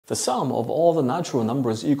the sum of all the natural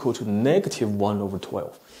numbers equal to negative 1 over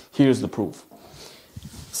 12. Here's the proof.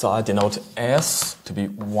 So I denote S to be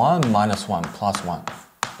 1 minus 1 plus 1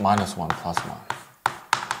 minus 1 plus 1.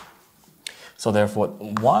 So therefore,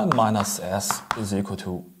 1 minus S is equal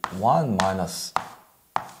to 1 minus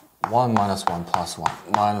 1 plus 1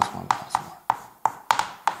 minus 1 plus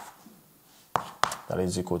 1. That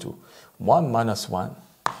is equal to 1 minus 1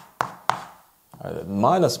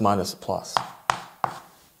 minus minus plus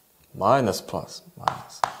minus plus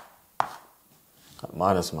minus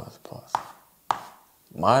minus minus plus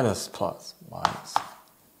minus plus minus.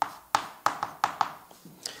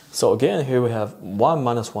 So again, here we have 1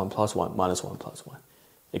 minus 1 plus 1 minus 1 plus 1.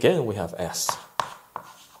 Again, we have S.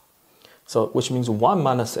 So which means 1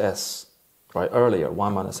 minus S, right? Earlier,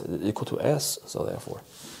 1 minus S is equal to S. So therefore,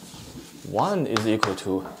 1 is equal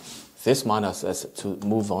to this minus S to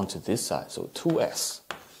move on to this side. So 2S.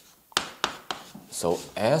 So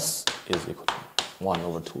S is equal to 1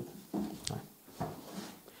 over 2. Right?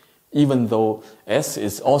 Even though S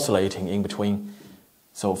is oscillating in between.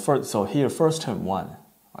 So here, first term 1.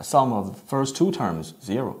 Sum of the first 2 terms,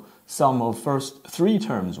 0. Sum of first 3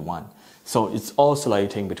 terms, 1. So it's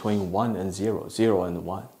oscillating between 1 and 0, 0 and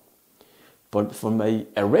 1. But from an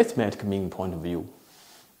arithmetic mean point of view,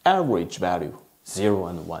 average value, 0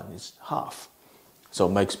 and 1 is half. So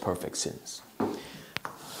it makes perfect sense.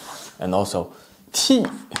 And also, T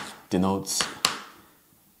denotes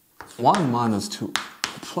 1 minus 2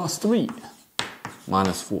 plus 3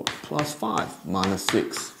 minus 4 plus 5 minus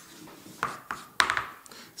 6.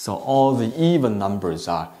 So all the even numbers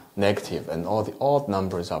are negative and all the odd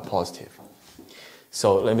numbers are positive.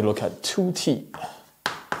 So let me look at 2t.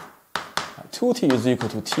 2t is equal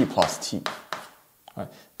to t plus t. Right.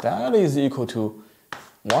 That is equal to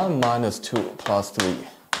 1 minus 2 plus 3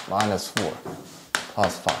 minus 4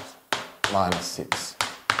 plus 5 minus 6.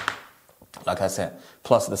 Like I said,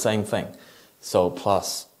 plus the same thing. So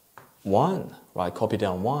plus 1, right? Copy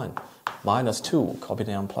down 1. Minus 2, copy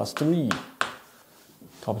down plus 3.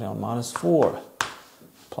 Copy down minus 4,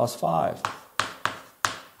 plus 5,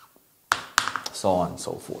 so on and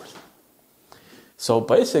so forth. So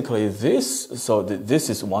basically this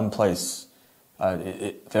is one place,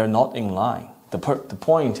 they're not in line. The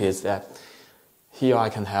point is that here I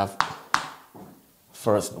can have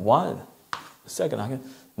first 1, second I can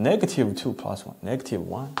negative 2 plus 1, negative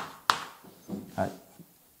 1, right?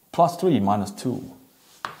 Plus 3 minus 2,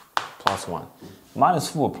 plus 1, minus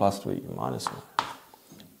 4 plus 3, minus 1.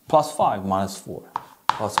 Plus 5 minus 4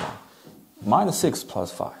 plus 1. Minus 6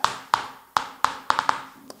 plus 5.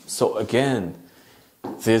 So again,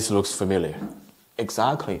 this looks familiar.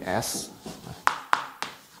 Exactly S.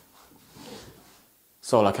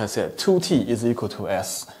 So like I said, 2t is equal to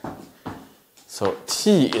S. So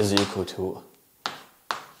t is equal to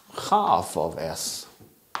half of S.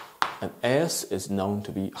 And S is known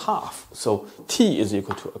to be half. So t is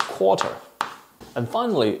equal to a quarter. And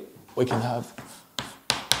finally, we can have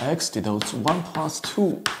X denotes 1 plus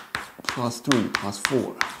 2 plus 3 plus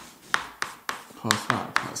 4 plus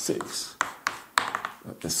 5 plus 6.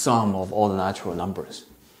 The sum of all the natural numbers.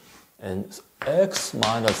 And X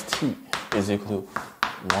minus t is equal to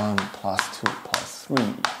 1 plus 2 plus 3,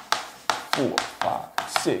 4, 5,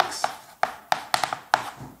 6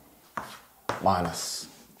 minus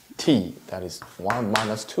t, that is 1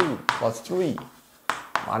 minus 2 plus 3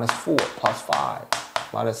 minus 4 plus 5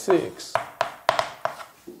 minus 6.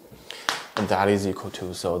 And that is equal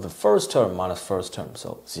to, so the first term minus first term,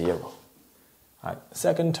 so 0. Right.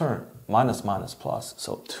 Second term, minus minus plus,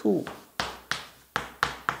 so 2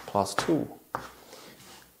 plus 2.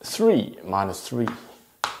 3 minus 3.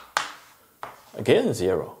 Again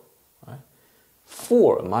 0. Right.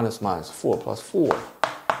 4 minus minus 4 plus 4.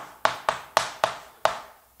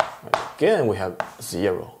 Right. Again we have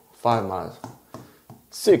 0. 5 minus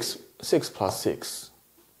 6, 6 plus 6.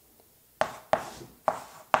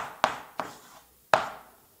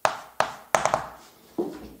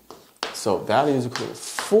 So that is equal to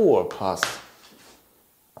 4 plus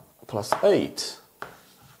 8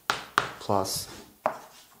 plus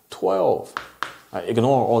 12.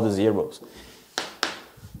 Ignore all the zeros.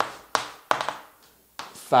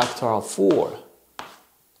 Factor of 4.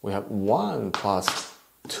 We have 1 plus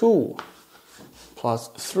 2 plus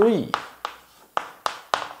 3.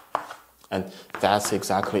 And that's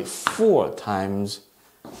exactly 4 times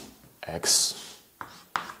x.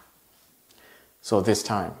 So this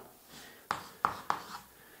time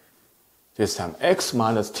x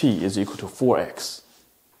minus t is equal to 4x.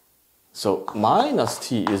 So minus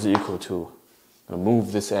t is equal to,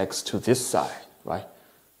 move this x to this side, right?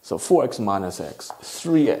 So 4x minus x,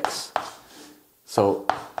 3x. So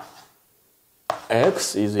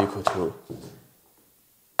x is equal to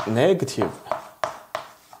negative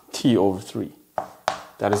t over 3.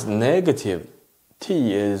 That is negative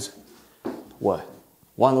t is what?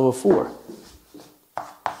 1 over 4.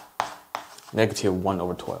 Negative 1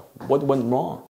 over 12. What went wrong?